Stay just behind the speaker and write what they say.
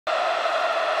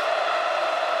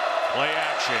Play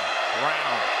action.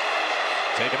 Brown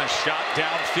taking a shot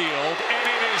downfield, and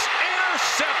it is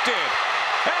intercepted.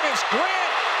 That is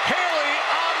Grant Haley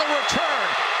on the return,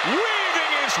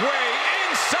 weaving his way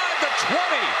inside the 20.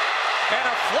 And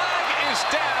a flag is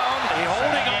down.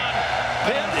 Holding on.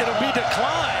 Then it'll be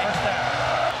declined.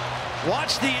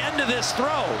 Watch the end of this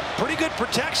throw. Pretty good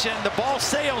protection. The ball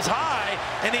sails high,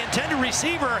 and the intended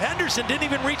receiver, Henderson, didn't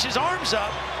even reach his arms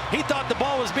up. He thought the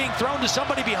ball was being thrown to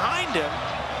somebody behind him.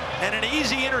 And an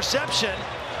easy interception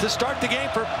to start the game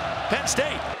for Penn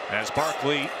State. As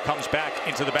Barkley comes back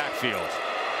into the backfield.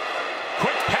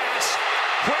 Quick pass,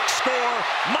 quick score.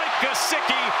 Mike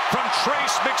Gesicki from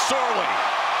Trace McSorley.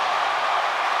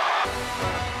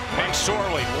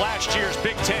 McSorley, last year's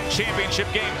Big Ten championship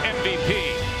game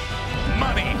MVP.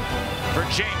 Money for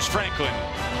James Franklin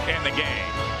in the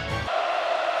game.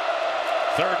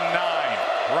 3rd and 9.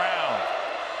 Brown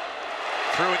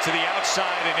threw it to the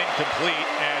outside and incomplete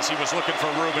as he was looking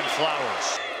for Reuben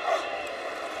Flowers.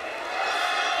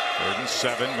 3rd and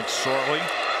 7. McSorley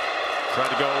tried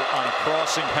to go on a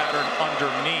crossing pattern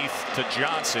underneath to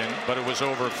Johnson, but it was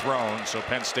overthrown, so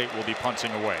Penn State will be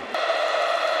punting away.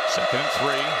 2nd and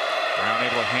 3. Brown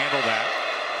able to handle that,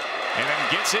 and then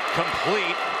gets it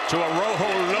complete to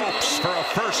Rojo Lopes for a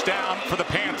 1st down for the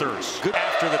Panthers. Good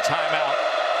after the timeout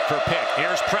for Pitt.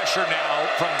 Here's pressure now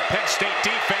from Penn State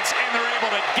defense, and they're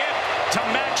able to get to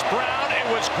Max Brown. It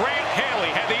was Grant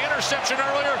Haley, had the interception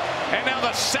earlier, and now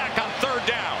the sack on 3rd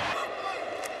down.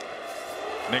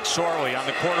 McSorley on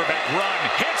the quarterback run,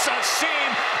 hits a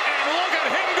seam, and look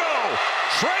at him go!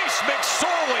 Trace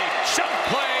McSorley, chunk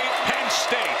play, Penn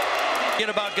State.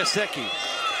 About Gesicki.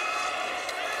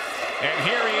 And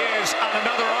here he is on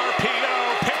another RPO,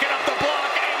 picking up the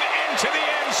block and into the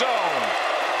end zone.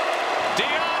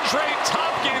 DeAndre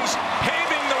Tompkins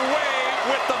paving the way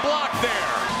with the block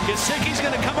there. Gesicki's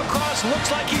going to come across,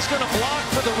 looks like he's going to block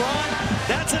for the run.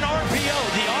 That's an RPO.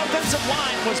 The offensive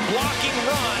line was blocking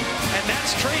run, and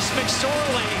that's Trace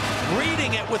McSorley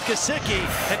reading it with Gesicki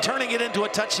and turning it into a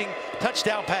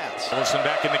touchdown pass. Wilson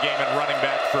back in the game and running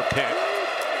back for Pitt.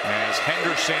 As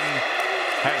Henderson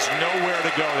has nowhere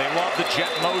to go. They love the jet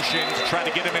motion to try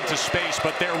to get him into space,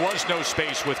 but there was no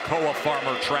space with Koa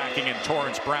Farmer tracking and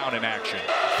Torrance Brown in action.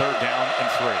 3rd down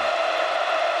and 3.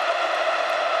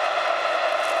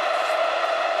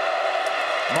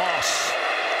 Moss,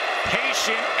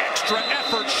 patient extra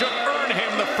effort should earn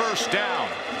him the 1st down.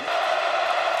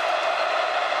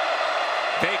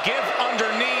 They give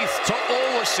underneath to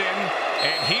Olesen,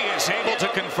 and he is able to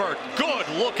convert. Good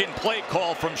looking play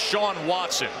call from Sean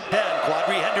Watson. Penn,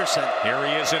 Quadri Henderson. Here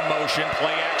he is in motion,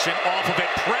 play action off of it.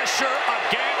 Pressure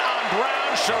again on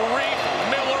Brown. Sharif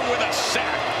Miller with a sack.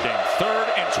 In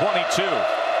 3rd and 22.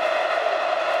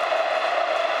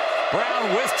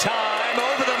 Brown with time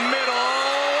over the middle,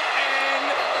 and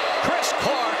Chris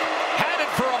Clark had it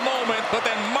for a moment, but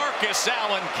then Marcus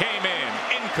Allen came in.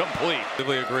 Incomplete.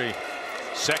 I agree.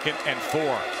 2nd and 4.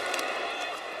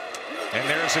 And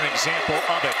there's an example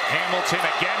of it. Hamilton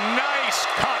again. Nice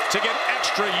cut to get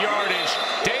extra yardage.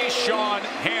 Deshaun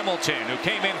Hamilton, who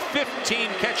came in 15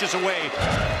 catches away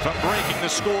from breaking the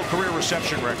school career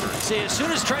reception record. See, as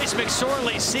soon as Trace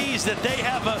McSorley sees that they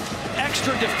have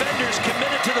extra defenders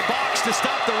committed to the box to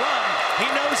stop the run, he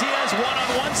knows he has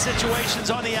one-on-one situations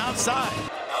on the outside.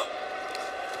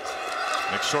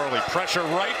 McSorley, pressure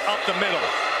right up the middle.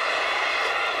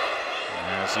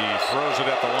 As he throws it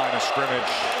at the line of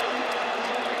scrimmage.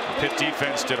 The Pitt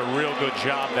defense did a real good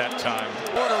job that time.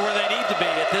 Order where they need to be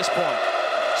at this point.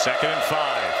 2nd and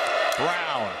 5.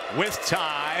 Brown with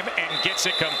time and gets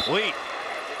it complete.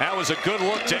 That was a good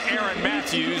look to Aaron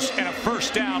Matthews and a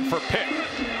 1st down for Pitt.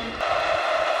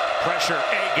 Pressure,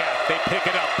 A-gap. They pick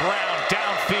it up. Brown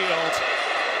downfield.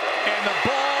 And the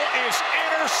ball is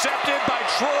intercepted by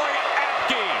Troy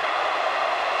Apke.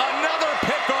 Another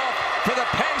pickoff for the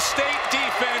Penn State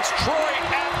defense. Troy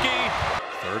Apke.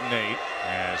 3rd and 8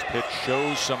 as Pitt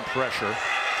shows some pressure.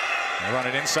 They run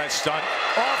an inside stunt.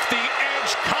 Off the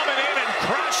edge, coming in and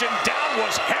crashing down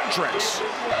was Hendricks.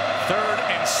 3rd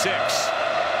and 6.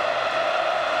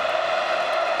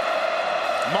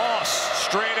 Moss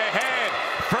straight ahead.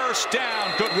 1st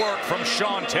down. Good work from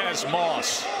Shauntez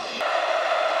Moss.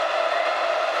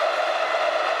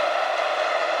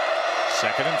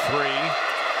 2nd and 3.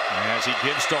 As he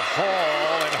gives to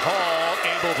Hall, and Hall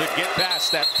able to get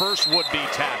past that first would-be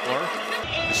tackler.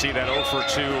 You see that 0 for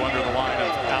 2 under the line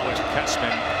of Alex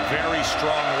Kessman. Very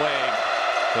strong leg.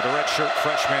 But the redshirt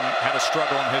freshman had a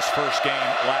struggle in his first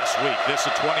game last week. This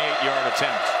a 28-yard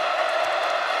attempt.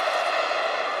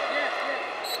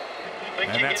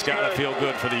 And that's got to feel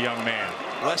good for the young man.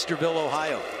 Westerville,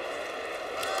 Ohio.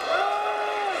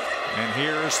 And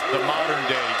here's the modern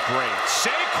day great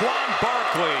Saquon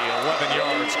Barkley, 11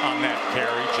 yards on that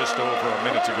carry just over a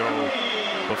minute to go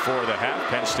before the half.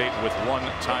 Penn State with one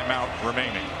timeout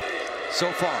remaining. So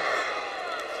far.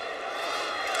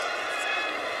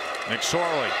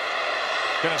 McSorley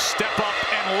going to step up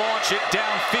and launch it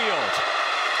downfield.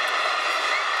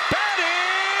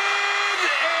 Batted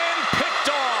and picked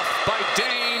off by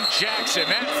Dane Jackson.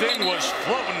 That thing was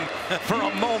floating for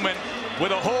a moment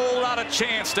with a whole lot of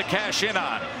chance to cash in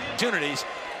on. Opportunities,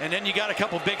 and then you got a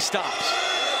couple big stops.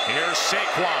 Here's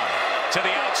Saquon to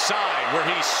the outside where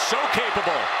he's so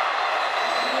capable.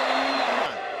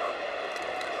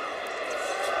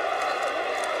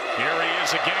 Here he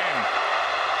is again.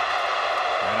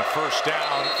 And a first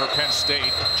down for Penn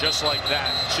State, just like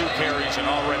that. 2 carries and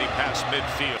already past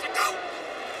midfield.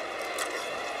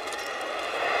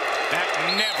 That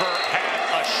never had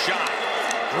a shot.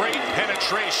 Great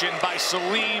penetration by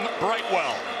Salim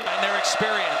Brightwell. And their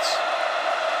experience.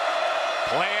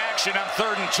 Play action on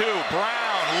 3rd and 2.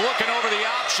 Brown looking over the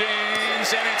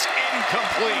options, and it's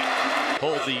incomplete.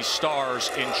 Hold these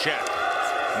stars in check.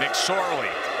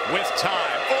 McSorley with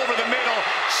time over the middle.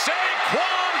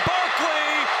 Saquon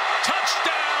Barkley,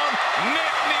 touchdown,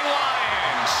 Nittany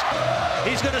Lions.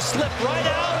 He's going to slip right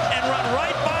out and run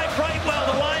right by Brightwell,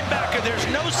 the linebacker. There's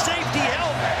no safety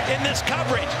help in this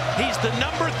coverage. He's the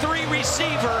number 3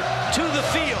 receiver to the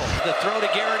field. The throw to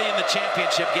Garrity in the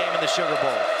championship game in the Sugar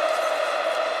Bowl.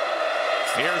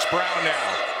 Here's Brown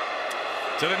now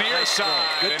to the near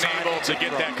side and able to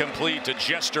get that complete to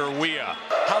Jester Weah.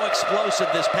 How explosive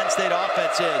this Penn State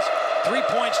offense is. 3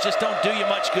 points just don't do you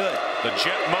much good. The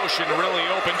jet motion really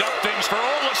opened up things for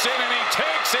Olesen, and he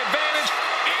takes advantage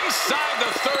inside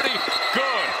the 30.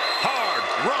 Good, hard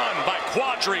run by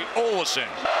Quadri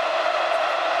Olesen.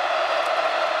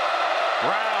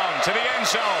 Brown to the end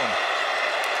zone.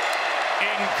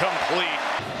 Incomplete.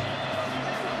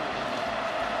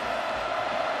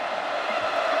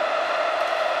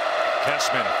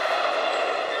 Kessman.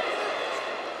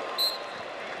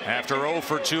 After 0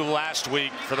 for 2 last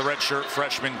week for the redshirt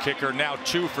freshman kicker, now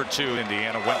 2 for 2.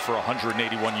 Indiana went for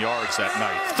 181 yards that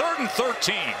night. 3rd and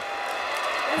 13.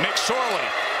 McSorley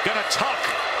gonna tuck,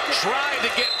 try to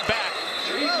get back,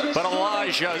 but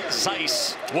Elijah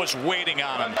Zeiss was waiting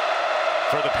on him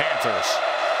for the Panthers.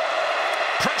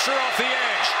 Pressure off the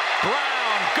edge.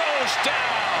 Brown goes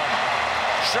down.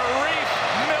 Sharif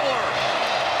Miller,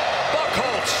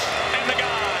 Buckholz, and the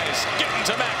guys getting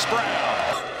to Max Brown.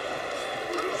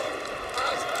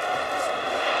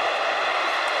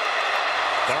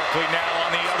 Barkley now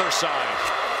on the other side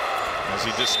as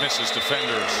he dismisses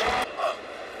defenders.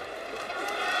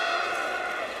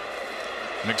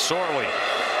 McSorley.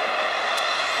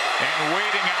 And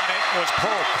waiting on it was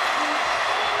Polk.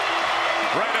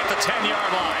 Right at the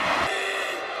 10-yard line.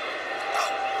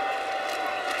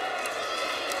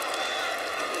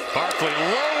 Barkley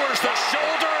lowers the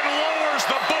shoulder and lowers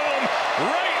the boom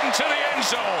right into the end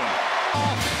zone.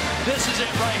 This is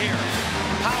it right here.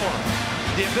 Power.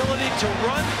 The ability to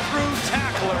run through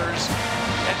tacklers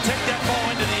and take that ball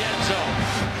into the end zone.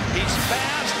 He's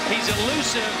fast, he's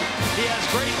elusive, he has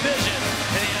great vision,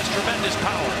 and he has tremendous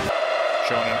power.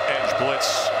 Showing an edge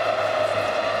blitz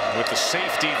with the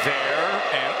safety there,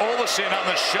 and Olesen on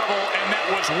the shovel, and that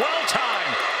was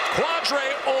well-timed. Quadri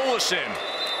Olesen.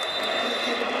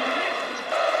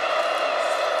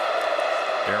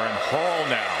 Aaron Hall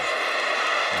now,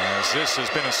 as this has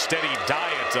been a steady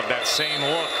diet of that same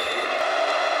look.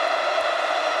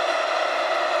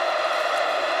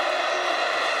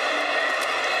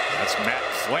 That's Matt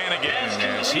Flanagan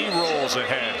as he rolls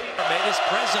ahead. Made his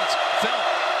presence felt.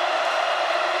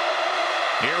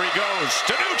 Here he goes.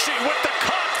 Danucci with the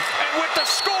cut and with the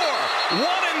score. 1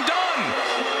 and done.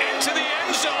 Into the end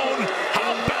zone.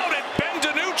 How about it, Ben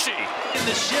Danucci? In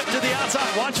the shift to the outside.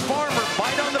 Watch Farmer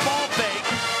bite on the ball fake.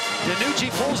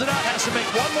 Danucci pulls it out. Has to make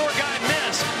one more guy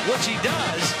miss, which he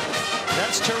does.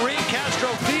 That's Tariq Castro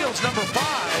Fields, number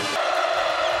 5.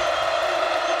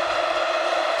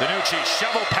 Danucci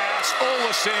shovel pass,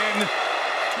 Olesen,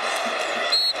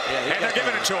 and they're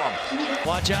giving it to him.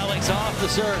 Watch Alex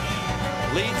Officer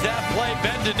leads that play.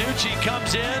 Ben Danucci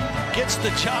comes in, gets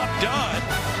the job done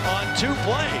on 2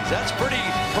 plays. That's pretty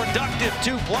productive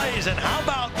 2 plays. And how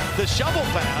about the shovel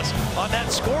pass on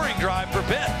that scoring drive for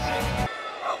Penn?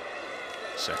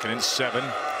 2nd and 7.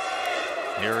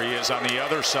 Here he is on the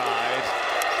other side.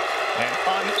 And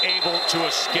unable to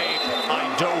escape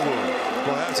Idowu.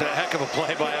 Well, that's a heck of a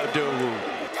play by Idowu.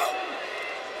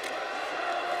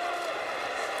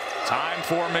 Time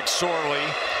for McSorley.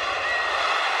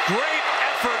 Great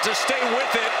effort to stay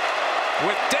with it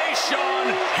with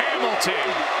Deshaun Hamilton. Hamilton.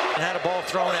 Had a ball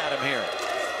thrown at him here.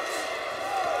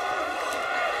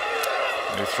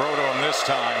 They throw to him this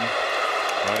time,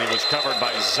 but he was covered by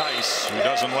Zeiss, who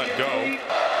doesn't let go.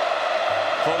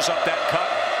 Close up that cut.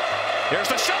 Here's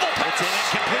the shovel pass.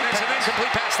 It's an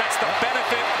incomplete pass. That's the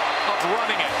benefit of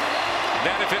running it.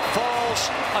 That if it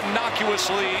falls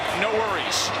innocuously, no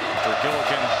worries. For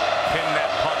Gillikin, pin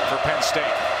that punt for Penn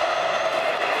State.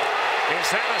 Is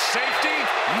that a safety?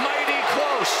 Mighty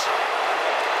close.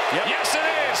 Yep. Yes, it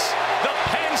is. The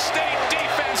Penn State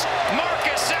defense.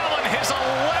 Marcus Allen, his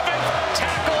 11th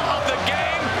tackle of the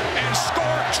game, and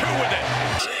scored 2 with it.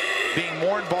 Being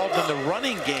more involved in the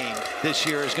running game this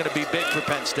year is going to be big for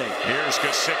Penn State. Here's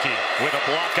Gesicki with a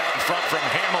block out in front from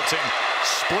Hamilton,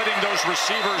 splitting those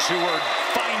receivers who were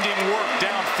finding work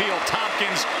downfield,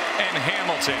 Tompkins and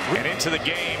Hamilton. And into the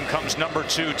game comes number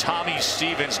 2, Tommy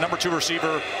Stevens, number 2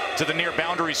 receiver to the near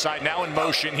boundary side, now in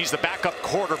motion. He's the backup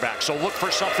quarterback, so look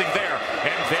for something there.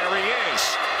 And there he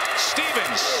is,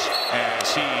 Stevens,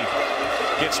 as he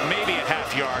gets maybe a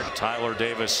half yard. Tyler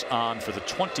Davis on for the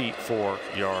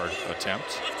 24-yard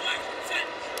attempt.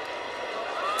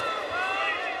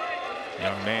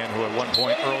 Young man who at one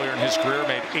point earlier in his career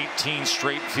made 18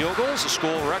 straight field goals, a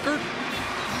school record,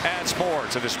 adds more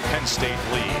to this Penn State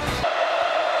lead.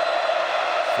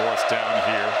 4th down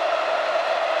here.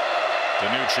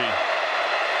 DiNucci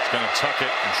is going to tuck it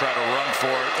and try to run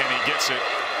for it, and he gets it.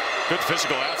 Good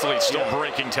physical athlete, still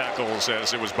breaking tackles,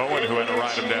 as it was Bowen who had to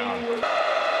ride him down.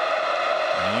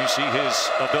 And you see his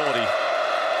ability.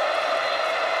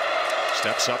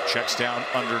 Steps up, checks down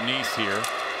underneath here,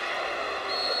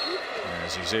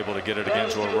 as he's able to get it again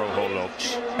to a Rojo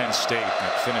Lopes. Penn State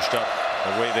that finished up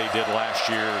the way they did last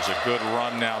year is a good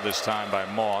run now this time by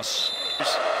Moss.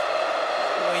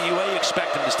 The way you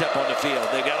expect them to step on the field.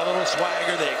 They got a little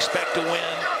swagger. They expect to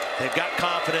win. They've got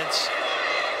confidence.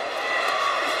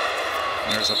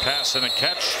 There's a pass and a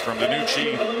catch from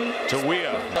DiNucci to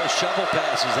Weah. Those shovel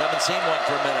passes, haven't seen one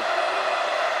for a minute.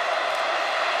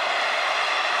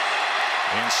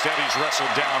 Instead, he's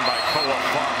wrestled down by Koa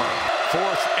Farmer.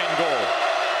 4th and goal.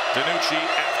 DiNucci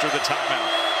after the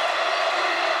timeout.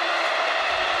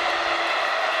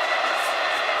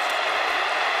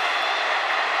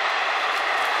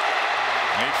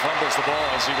 He fumbles the ball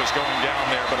as he was going down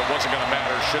there, but it wasn't going to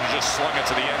matter. Should have just slung it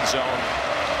to the end zone.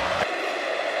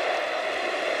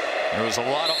 There was a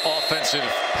lot of offensive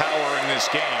power in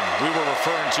this game. We were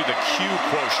referring to the Q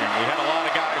quotient. We had a lot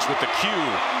of guys with the Q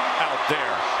out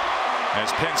there,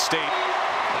 as Penn State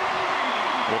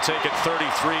will take it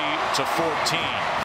 33-14.